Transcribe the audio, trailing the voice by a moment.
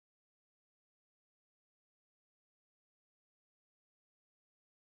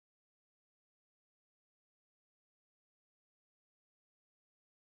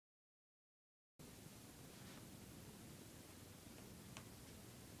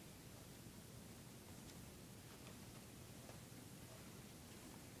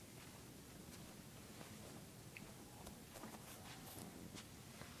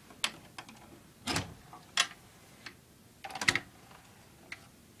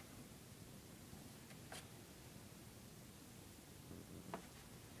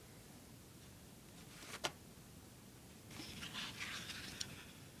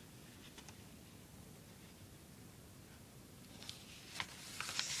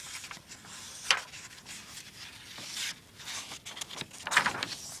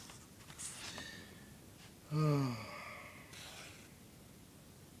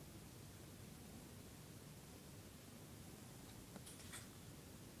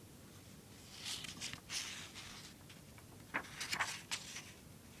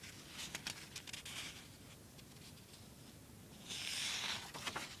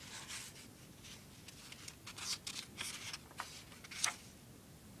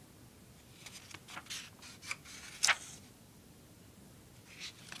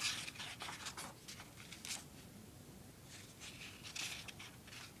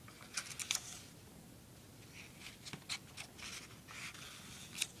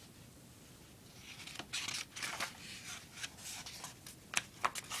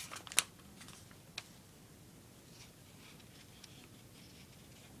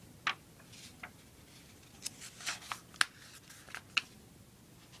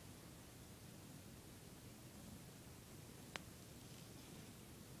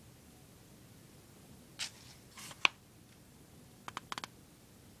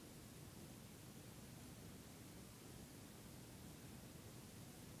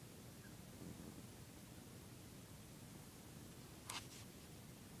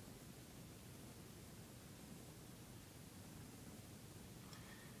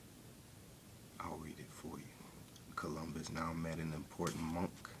Columbus now met an important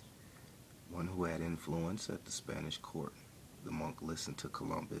monk, one who had influence at the Spanish court. The monk listened to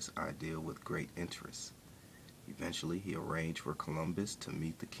Columbus' idea with great interest. Eventually, he arranged for Columbus to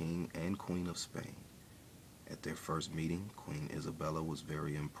meet the King and Queen of Spain. At their first meeting, Queen Isabella was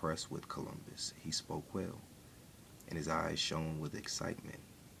very impressed with Columbus. He spoke well, and his eyes shone with excitement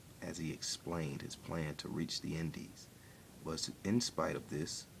as he explained his plan to reach the Indies. But in spite of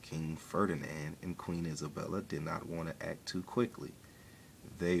this, King Ferdinand and Queen Isabella did not want to act too quickly.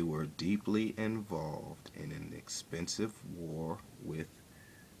 They were deeply involved in an expensive war with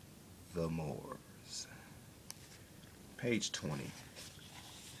the Moors. Page 20.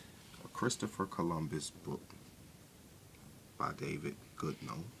 A Christopher Columbus book by David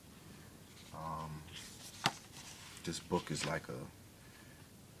Goodnow. This book is like a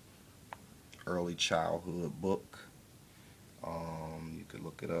early childhood book. You could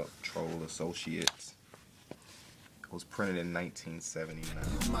look it up, Troll Associates. It was printed in 1979.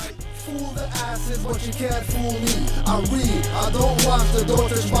 You might fool the asses, but you can't fool me. I read, I don't watch the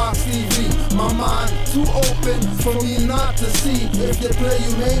Daughter's Box TV. My mind too open for me not to see. If they play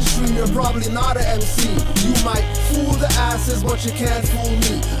you mainstream, you're probably not an MC. You might fool the asses, but you can't fool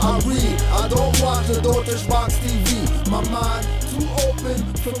me. I read, I don't watch the Daughter's Box TV. My mind too open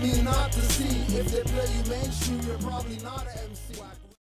for me not to see. If they play you mainstream, you're probably not an MC.